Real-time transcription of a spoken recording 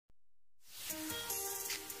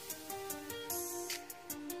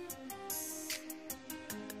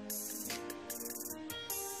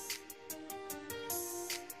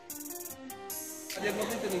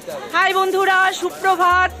High বন্ধুরা,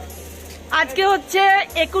 সুপ্রভাত। আজকে হচ্ছে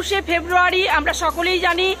 21শে ফেব্রুয়ারি। আমরা সকলেই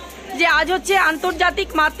জানি যে আজ হচ্ছে আন্তর্জাতিক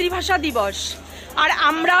মাতৃভাষা দিবস। আর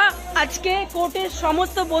আমরা আজকে কোর্টের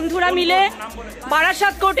সমস্ত বন্ধুরা মিলে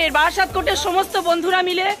বারাসাত কোর্টের সমস্ত বন্ধুরা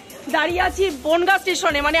মিলে দাঁড়িয়ে আছি বনগাঁ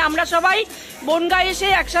স্টেশনে। মানে আমরা সবাই বনগাঁ এসে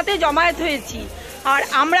একসাথে জমায়েত হয়েছি। আর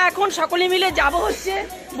আমরা এখন সকলে মিলে যাব হচ্ছে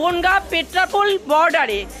বনগাঁ পেট্রাপোল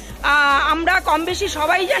বর্ডারে। আমরা কম বেশি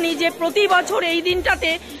সবাই জানি যে প্রতি বছর এই দিনটাতে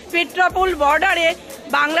পেট্রাপোল বর্ডারে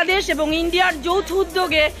বাংলাদেশ এবং ইন্ডিয়ার যৌথ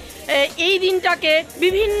উদ্যোগে এই দিনটাকে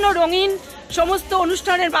বিভিন্ন রঙিন সমস্ত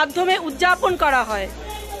অনুষ্ঠানের মাধ্যমে উদযাপন করা হয়।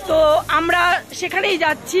 তো আমরা সেখানেই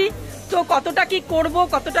যাচ্ছি। তো কতটা কি করব,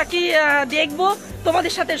 কতটা কি দেখব,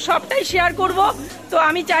 তোমাদের সাথে সবটাই শেয়ার করব। তো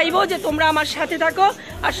আমি চাইবো যে তোমরা আমার সাথে থাকো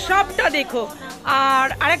আর সবটা দেখো। আর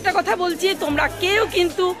আরেকটা কথা বলছি, তোমরা কেউ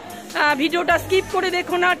কিন্তু ভিডিওটা স্কিপ করে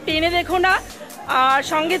দেখো না, টেনে দেখো না, আর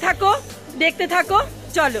সঙ্গে থাকো, দেখতে থাকো।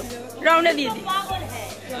 চলো রাউন্ডে দিয়ে দিই।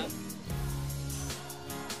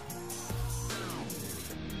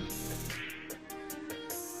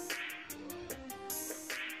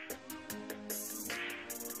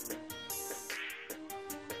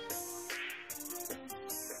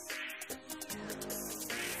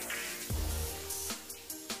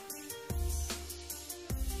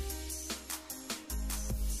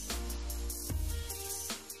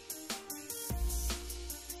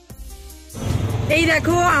 এই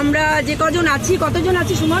দেখো আমরা যে কতজন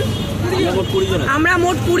আছি সুমন? আমরা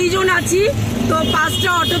মোট 20 জন আছি। তো 5টা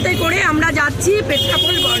অটোতে করে আমরা যাচ্ছি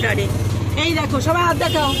পেট্রাপোল বর্ডারে। এই দেখো সবাই হাত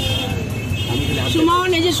দেখাও। সুমন,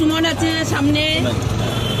 এই যে সুমন আছে সামনে,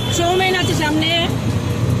 সৌমেন আছে সামনে,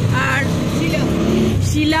 আর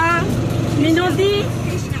শিলা, মিনতি,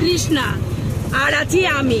 কৃষ্ণা, আর আছি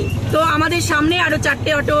আমি। তো আমাদের সামনে আরো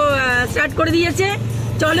 4টে অটো স্টার্ট করে দিয়েছে।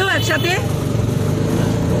 চলো একসাথে।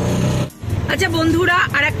 আচ্ছা বন্ধুরা,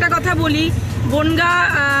 আর একটা কথা বলি, বনগাঁ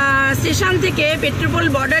স্টেশন থেকে পেট্রাপোল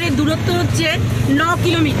বর্ডারের দূরত্ব হচ্ছে 9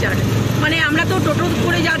 কিলোমিটার। মানে আমরা তো টোটো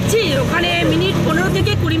করে যাচ্ছি, ওখানে 15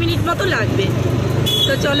 থেকে 20 মিনিট মতো লাগবে।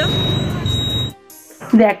 তো চলো।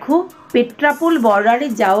 দেখো পেট্রাপোল বর্ডারে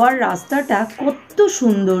যাওয়ার রাস্তাটা কত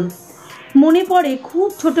সুন্দর। মনে পড়ে খুব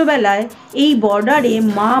ছোটবেলায় এই বর্ডারে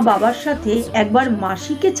মা বাবার সাথে একবার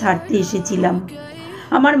মাসিকে ছাড়তে এসেছিলাম।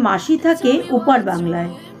 আমার মাসি থাকে ওপার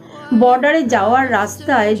বাংলায়। বর্ডারে যাওয়ার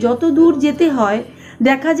রাস্তায় যত দূর যেতে হয়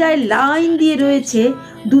দেখা যায় লাইন দিয়ে রয়েছে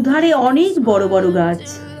দুধারে অনেক বড় বড় গাছ।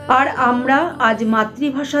 আর আমরা আজ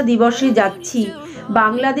মাতৃভাষা দিবসে যাচ্ছি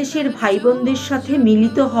বাংলাদেশের ভাই বোনদের সাথে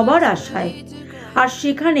মিলিত হবার আশায়। আর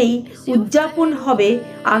সেখানেই উদযাপন হবে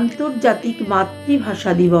আন্তর্জাতিক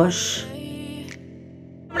মাতৃভাষা দিবস।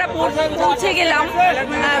 আমরা পৌঁছে গেলাম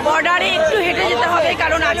বর্ডারে। একটু হেঁটে যেতে হবে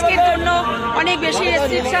কারণ আজকের জন্য অনেক বেশি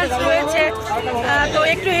রেস্ট্রিকশনস রয়েছে। তো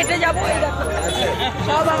একটু হেঁটে যাব।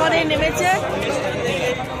 সব আমাদের নেমেছে।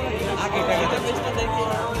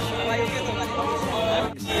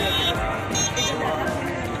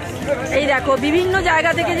 এই দেখো বিভিন্ন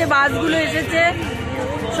জায়গা থেকে যে বাসগুলো এসেছে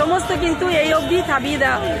সমস্ত কিন্তু এই অবধি থামিয়ে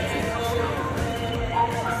দেওয়া হয়েছে।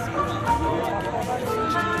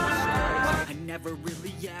 Never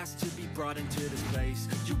really asked to be brought into this place.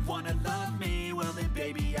 You wanna love me? Well then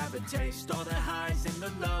baby I have a taste. All the highs and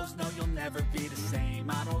the lows, no you'll never be the same.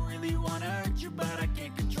 I don't really wanna hurt you but I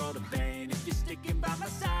can't control the pain. If you're sticking by my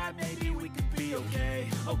side maybe we could be okay.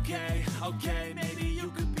 Okay, maybe you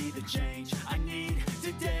could be the change I need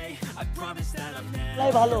today. I promise that I've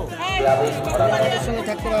never ভালো আমাদের সঙ্গে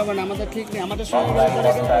থাকতে পারবে না, আমাদের ঠিক নেই। আমাদের সঙ্গে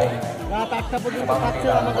রাত 8টা পর্যন্ত থাকছে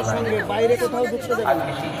আমাদের সঙ্গে, বাইরে কোথাও ঢুকতে দেবে না।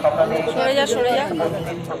 সরে যা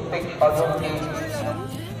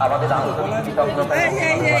আমাদের আন্তরিক কৃতজ্ঞতা।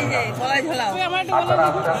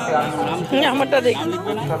 আমারটা দেখি।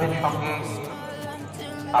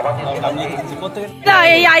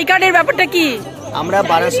 এই আই কার্ডের ব্যাপারটা কি? আমরা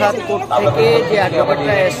বারাসাত কোর্ট থেকে যে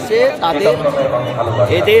অ্যাডভোকেটরা এসছে তাদের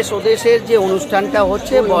এদেশ ওদেশের যে অনুষ্ঠানটা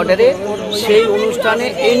হচ্ছে বর্ডারে, সেই অনুষ্ঠানে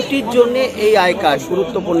এন্ট্রির জন্য এই আই কার্ড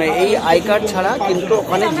গুরুত্বপূর্ণ। এই আই কার্ড ছাড়া কিন্তু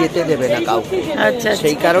ওখানে যেতে দেবে না কাউকে। আচ্ছা,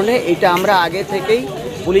 সেই কারণে এটা আমরা আগে থেকেই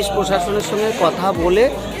পুলিশ প্রশাসনের সঙ্গে কথা বলে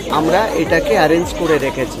আমরা এটাকে অ্যারেঞ্জ করে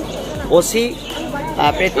রেখেছি। ওসি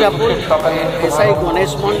পেট্রাপোল এসআই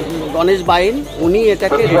গণেশ বাইন উনি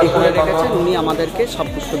এটাকে রেডি করে রেখেছেন। উনি আমাদেরকে সব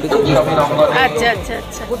কিছু দিচ্ছেন। আচ্ছা,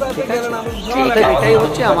 ঠিক আছে, এটাই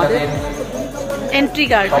হচ্ছে আমাদের এন্ট্রি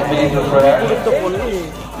কার্ড। গুরুত্বপূর্ণ।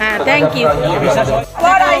 হ্যাঁ, থ্যাংক ইউ।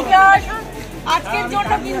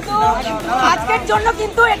 আজকের জন্য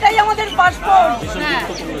কিন্তু এটাই আমাদের পাসপোর্ট। হ্যাঁ,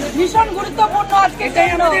 ভীষণ গুরুত্বপূর্ণ আজকের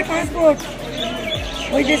আমাদের পাসপোর্ট।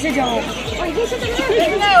 ওই দেশে যাও,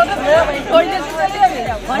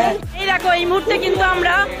 এই দেখো এই মুহূর্তে কিন্তু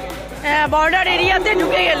আমরা বর্ডার এরিয়াতে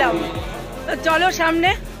ঢুকে গেলাম। তো চলো সামনে,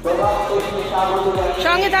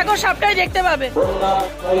 সঙ্গে থাকো, সবটাই দেখতে পাবে।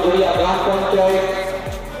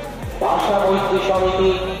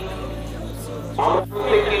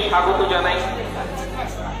 স্বাগত জানাই।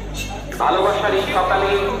 ভালোবাসার এই সকালে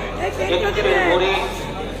ভোরে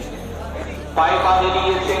পায়ে পা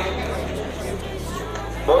দিয়েছে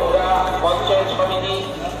বনগা পঞ্চায়েত সমিতি,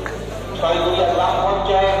 ছয়গুড়িয়া গ্রাম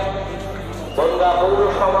পঞ্চায়েত, বনগা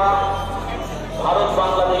পৌরসভা, ভারত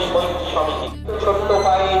বাংলাদেশ মৈত্রী সমিতি। ছোট্ট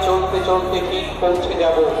পায়ে চলতে চলতে ঠিক পৌঁছে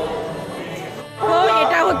যাব। তো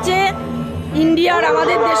এটা হচ্ছে ইন্ডিয়ার,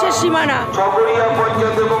 আমাদের দেশের সীমানা।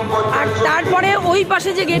 আর তারপরে ওই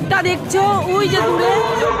পাশে যে গেটটা দেখছো, ওই যে দূরে,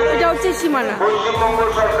 ওইটা হচ্ছে সীমানা।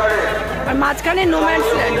 আর মাঝখানে নো ম্যানস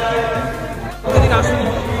ল্যান্ড।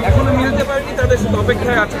 এখনো মিলতে পারিনি, তাদের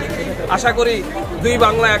অপেক্ষায় আছে। আশা করি দুই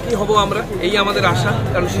বাংলা একই হব আমরা, এই আমাদের আশা।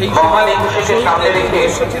 কারণ সেই সময়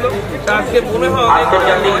উদ্দেশ্য ছিল, তা আজকে মনে হয়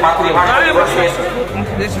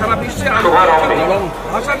সারা বিশ্বে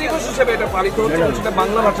ভাষা দিবস হিসেবে এটা পালিত হচ্ছে, সেটা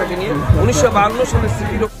বাংলা ভাষাকে নিয়ে 1952 সালের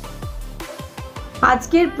স্মৃতি।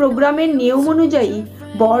 আজকের প্রোগ্রামের নিয়ম অনুযায়ী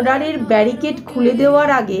বর্ডারের ব্যারিকেড খুলে দেওয়ার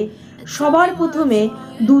আগে সবার প্রথমে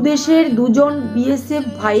দুদেশের দুজন বিএসএফ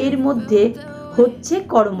ভাইয়ের মধ্যে হচ্ছে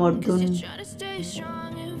করমর্দন।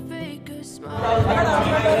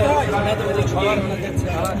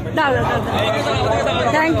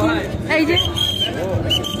 Thank you. এই যে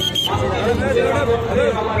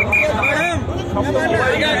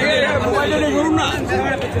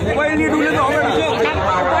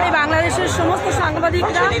পরে বাংলাদেশের সমস্ত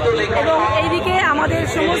সাংবাদিকরা এবং এইদিকে আমাদের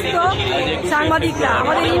সমস্ত সাংবাদিকরা,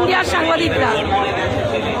 আমাদের ইন্ডিয়ার সাংবাদিকরা,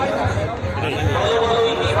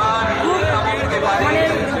 মানে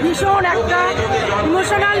ভীষণ একটা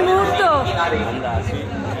ইমোশনাল মুহূর্ত।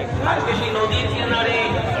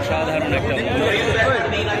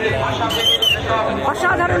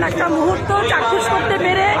 অসাধারণ একটা মুহূর্ত চাক্ষুষ করতে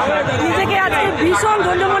পেরে নিজেকে আজকে ভীষণ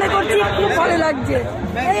ধন্য মনে করছি, খুব ভালো লাগছে।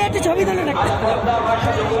 এই একটা ছবি তোলেন একটা।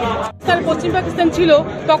 পশ্চিম পাকিস্তান ছিল,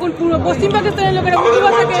 তখন পশ্চিম পাকিস্তানের লোকেরা উর্দু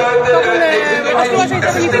ভাষাকে তখন রাষ্ট্রভাষা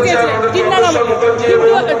হিসাবে নিতে চেয়েছিলেন, জিন্না নামে। কিন্তু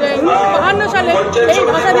 1952 সালে এই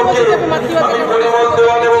ভাষা দিবস হিসেবে মাতৃভাষা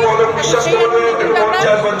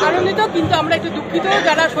আনন্দিত, কিন্তু আমরা একটু দুঃখিত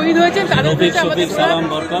যারা শহীদ হয়েছেন তাদের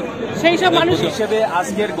সেই সব মানুষ হিসেবে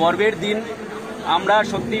আজকের গর্বের দিন। আমরা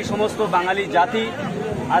সত্যি সমস্ত বাঙালি জাতি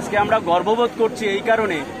আজকে আমরা গর্ববোধ করছি এই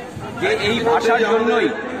কারণে যে এই ভাষার জন্যই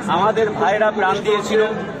আমাদের ভাইয়েরা প্রাণ দিয়েছিল।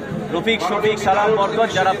 রফিক, শফিক, সালাম, বরকত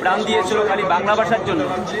যারা প্রাণ দিয়েছিল খালি বাংলা ভাষার জন্য।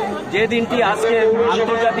 যে দিনটি আজকে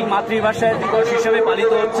আন্তর্জাতিক মাতৃভাষা দিবস হিসেবে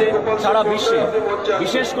পালিত হচ্ছে সারা বিশ্বে,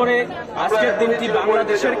 বিশেষ করে আজকের দিনটি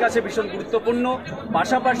বাংলাদেশের কাছে ভীষণ গুরুত্বপূর্ণ।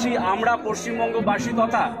 পাশাপাশি আমরা পশ্চিমবঙ্গবাসী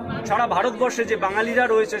তথা সারা ভারতবর্ষে যে বাঙালিরা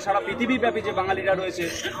রয়েছে, সারা পৃথিবীব্যাপী যে বাঙালিরা রয়েছে,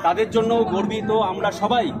 তাদের জন্যও গর্বিত।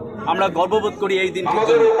 আমরা গর্ববোধ করি এই দিনটির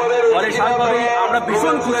জন্য। ফলে স্বাভাবিকভাবেই আমরা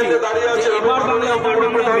ভীষণ খুশি যে এবার বাংলা ওপার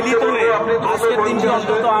বাংলা মিলিত হয়ে আজকের দিনটি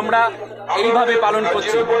অন্তত আমরা এইভাবে পালন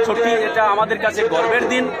করছি। সত্যি এটা আমাদের কাছে গর্বের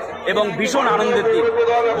দিন এবং ভীষণ আনন্দের দিন।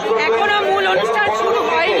 এখনো মূল অনুষ্ঠান শুরু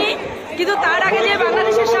হয়নি, কিন্তু তার আগে যে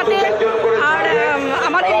বাংলাদেশের সাথে আর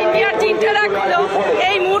আমাদের ইন্ডিয়ার যে ইন্টারঅ্যাক্ট হলো,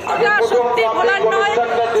 এই মুহূর্তটা সত্যি ভোলার নয়,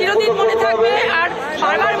 চিরদিন মনে থাকবে। আর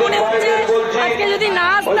বারবার মনে হচ্ছে আজকে যদি না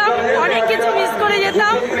আসতাম অনেক কিছু মিস করে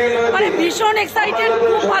যেতাম। মানে ভীষণ এক্সাইটেড,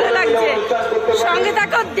 খুব ভালো লাগছে। সঙ্গে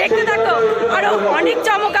থাকো, দেখতে থাকো, আরো অনেক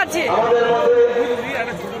চমক আছে।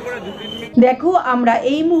 দেখো, আমরা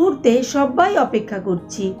এই মুহূর্তে সবাই অপেক্ষা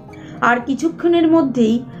করছি, আর কিছুক্ষণের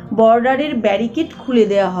মধ্যেই বর্ডারের ব্যারিকেড খুলে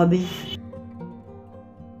দেওয়া হবে।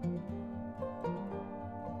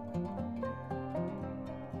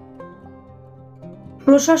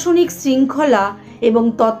 প্রশাসনিক শৃঙ্খলা এবং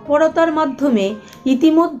তৎপরতার মাধ্যমে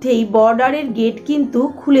ইতিমধ্যেই বর্ডারের গেট কিন্তু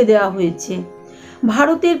খুলে দেওয়া হয়েছে।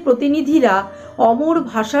 ভারতের প্রতিনিধিরা অমর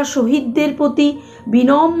ভাষা শহীদদের প্রতি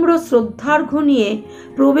বিনম্র শ্রদ্ধার্ঘ্য নিয়ে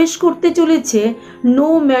প্রবেশ করতে চলেছে নো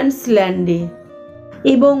ম্যানস ল্যান্ডে,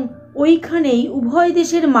 এবং ওইখানেই উভয়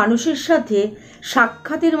দেশের মানুষের সাথে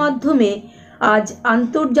সাক্ষাতের মাধ্যমে আজ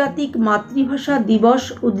আন্তর্জাতিক মাতৃভাষা দিবস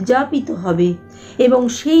উদযাপিত হবে, এবং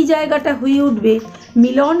সেই জায়গাটা হয়ে উঠবে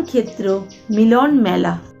মিলন ক্ষেত্র, মিলন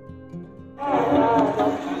মেলা।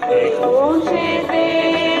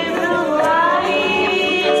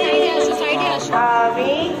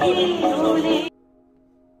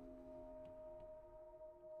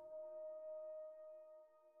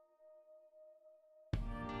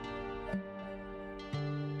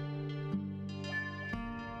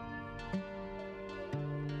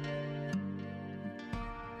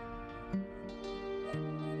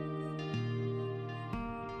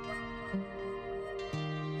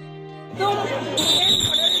 একদম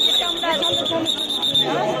যেটা আমরা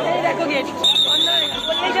এই দেখো গেট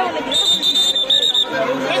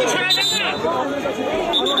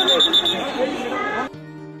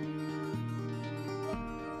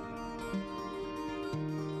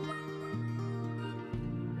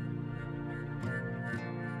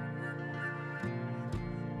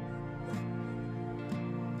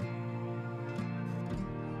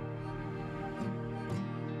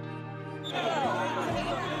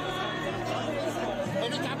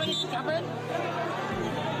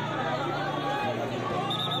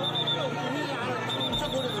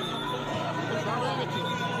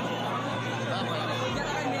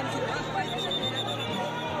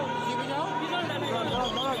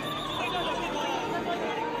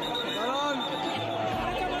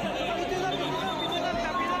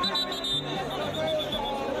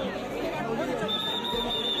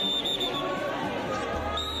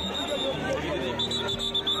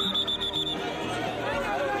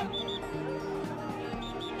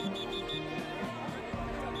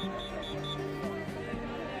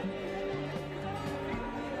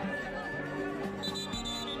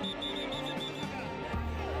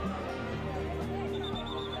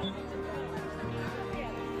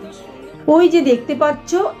ওই যে দেখতে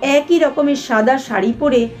পাচ্ছ একই রকমের সাদা শাড়ি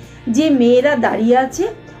পরে যে মেয়েরা দাঁড়িয়ে আছে,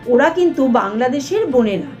 ওরা কিন্তু বাংলাদেশের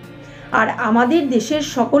বোনেরা। আর আমাদের দেশের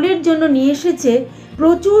সকলের জন্য নিয়ে এসেছে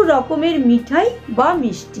প্রচুর রকমের মিঠাই বা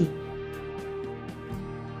মিষ্টি।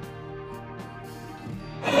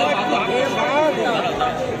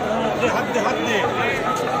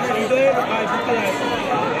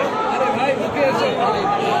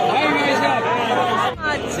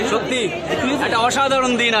 সত্যি একটা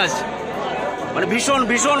অসাধারণ দিন আজ, মানে ভীষণ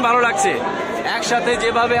ভীষণ ভালো লাগছে। একসাথে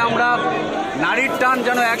যেভাবে আমরা নারীর টান,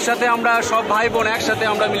 যেন একসাথে আমরা সব ভাই বোন একসাথে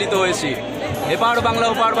আমরা মিলিত হয়েছি। এপার বাংলা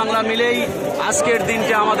ওপার বাংলা মিলেই আজকের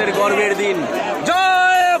দিনটা আমাদের গর্বের দিন।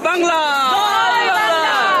 জয় বাংলা।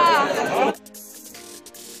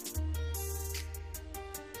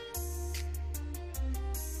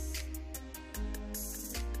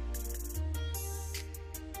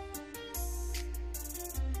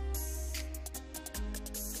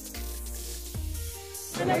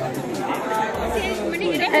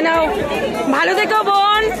 ভালো থেকো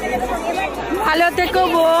বোন, ভালো থেকো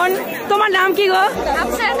বোন। তোমার নাম কি গো?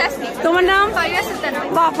 তোমার নাম?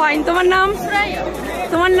 বা ফাইন। তোমার নাম?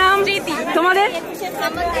 তোমার নাম? তোমাদের?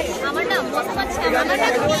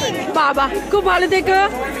 বাবা, খুব ভালো থেকো,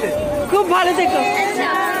 খুব ভালো থেকো।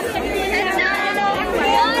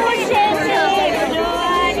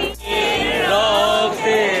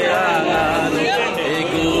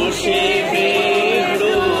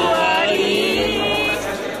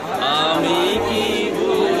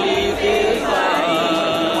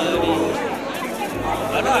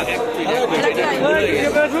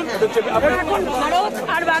 ভারত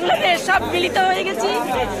আর বাংলাদেশ সব মিলিত হয়ে গেছি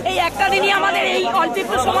এই একটা দিনই। আমাদের এই অল্প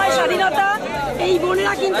একটু সময় স্বাধীনতা, এই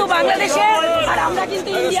বোনেরা কিন্তু বাংলাদেশের আর আমরা কিন্তু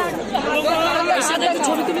ইন্ডিয়ার।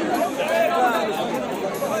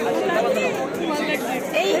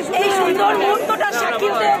 এই সুন্দর মুহূর্তটা সাক্ষী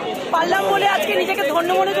হতে পারলাম বলে আজকে নিজেকে ধন্য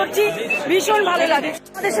মনে করছি। ভীষণ ভালো লাগে।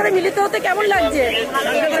 আমাদের সাথে মিলিত হতে কেমন লাগছে?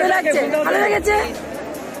 ভালো লাগছে, ভালো লেগেছে।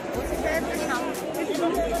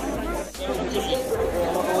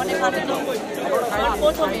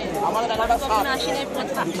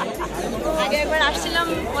 আগে একবার আসছিলাম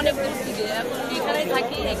অনেক দূর থেকে, এখন এখানেই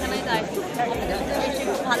থাকি, এখানেই থাকি।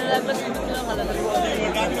 ভালো লাগলো, ভালো লাগলো।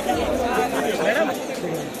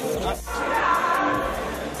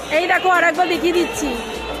 এই দেখো আর একবার দেখিয়ে দিচ্ছি,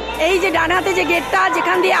 এই যে ডান হাতে যে গেটটা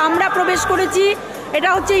যেখান দিয়ে আমরা প্রবেশ করেছি, এটা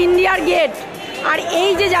হচ্ছে ইন্ডিয়ার গেট। আর এই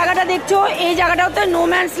যে জায়গাটা দেখছো, এই জায়গাটা হচ্ছে নো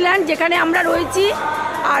ম্যানস ল্যান্ড, যেখানে আমরা রয়েছি।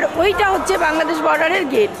 আর ওইটা হচ্ছে বাংলাদেশ বর্ডারের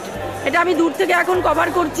গেট। এটা আমি দূর থেকে এখন কভার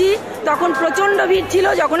করছি, তখন প্রচণ্ড ভিড় ছিল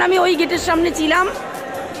যখন আমি ওই গেটের সামনে ছিলাম।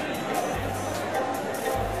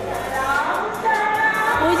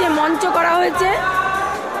 ওই যে মঞ্চ করা হয়েছে,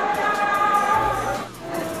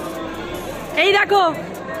 এই দেখো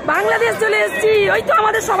বাংলাদেশ চলে এসেছি। ওই তো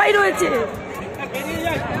আমাদের সবাই রয়েছে।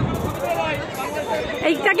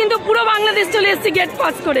 এইটা কিন্তু পুরো বাংলাদেশ চলে এসেছি গেট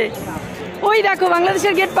পাস করে। ওই দেখো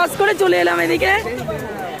বাংলাদেশের গেট পাস করে চলে এলাম এদিকে।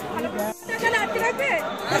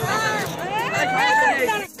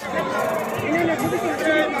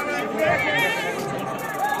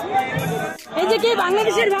 এই যে কি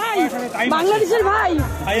বাংলাদেশের ভাই, বাংলাদেশের ভাই।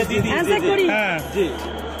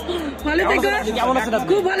 ভালো থেকো।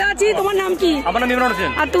 খুব ভালো আছি। তোমার নাম কি? আমার নাম ইমরান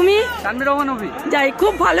হোসেন। আর তুমি? তানভীর রহমান নবী। যাই,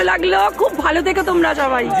 খুব ভালো লাগলো। খুব ভালো থেকো তোমরা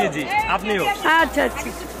সবাই। জি জি, আপনিও। আচ্ছা আচ্ছা।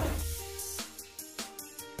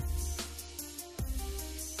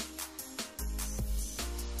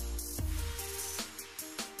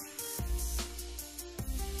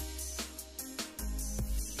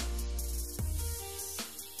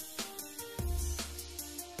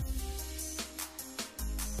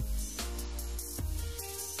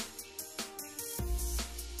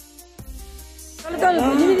 চল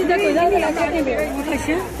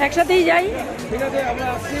একসাথেই যাই।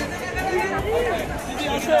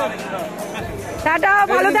 টাটা,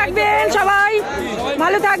 ভালো থাকবেন সবাই,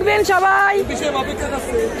 ভালো থাকবেন সবাই।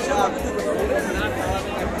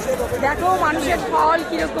 দেখো মানুষের ফল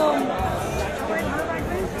কিরকম।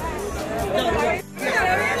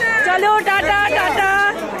 চলো টাটা টাটা।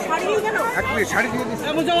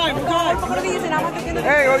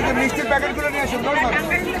 মিষ্টির প্যাকেট করে নিয়ে আসুন।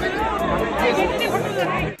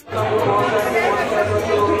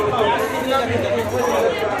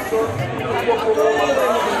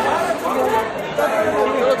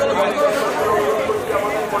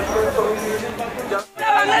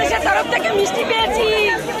 বাংলাদেশের তরফ থেকে মিষ্টি পেয়েছি,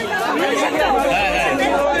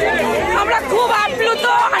 আমরা খুব আপ্লুত,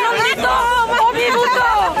 আনন্দিত, অভিভূত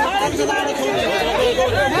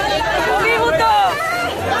অভিভূত।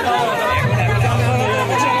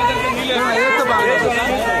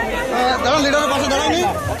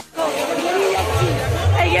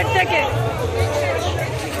 এই গেট থেকে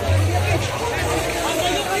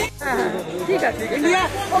ঠিক আছে। India,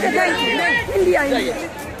 okay, thank you. India, India.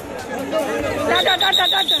 Tata tata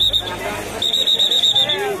tata.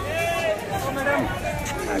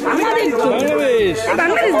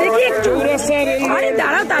 Bangladesh দেখি একটু। আরে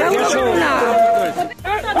দাঁড়াও, তাড়াহুড়ো করো না।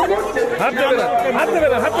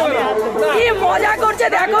 কি মজা করছে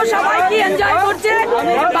দেখো, সবাই কি এনজয় করছে।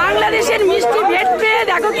 বাংলাদেশের মিষ্টি ভেট পেয়ে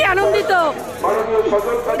দেখো কি আনন্দিত।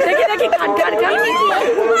 দেখি দেখি, খান খান খান।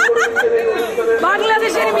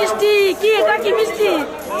 বাংলাদেশের মিষ্টি কি, এটা কি মিষ্টি?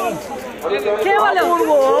 খেয়ে বলো।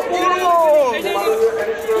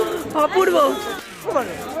 অপূর্ব,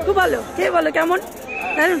 খুব ভালো। খেয়ে বলো কেমন?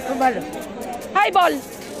 খুব ভালো। হাই বল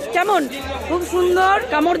কেমন? খুব সুন্দর।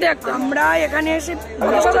 কামড় দেখ। আমরা এখানে এসে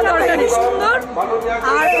তরকারি সুন্দর,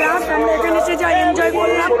 আর প্লাস আমরা এখানে এসে যা এনজয়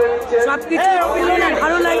করলাম সবকিছু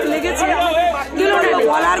ভালো লেগেছে।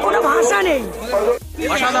 বলার কোনো ভাষা নেই।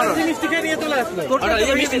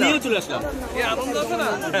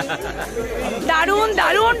 দারুণ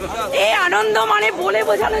দারুণ। এই আনন্দ মানে বলে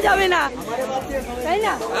বোঝানো যাবে না, তাই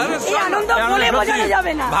না? এই আনন্দ বলে বোঝানো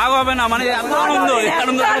যাবে না, ভাগ হবে না, মানে আনন্দ,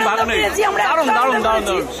 আনন্দ ভাগ নেই। দারুণ দারুণ দারুণ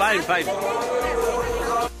দারুণ।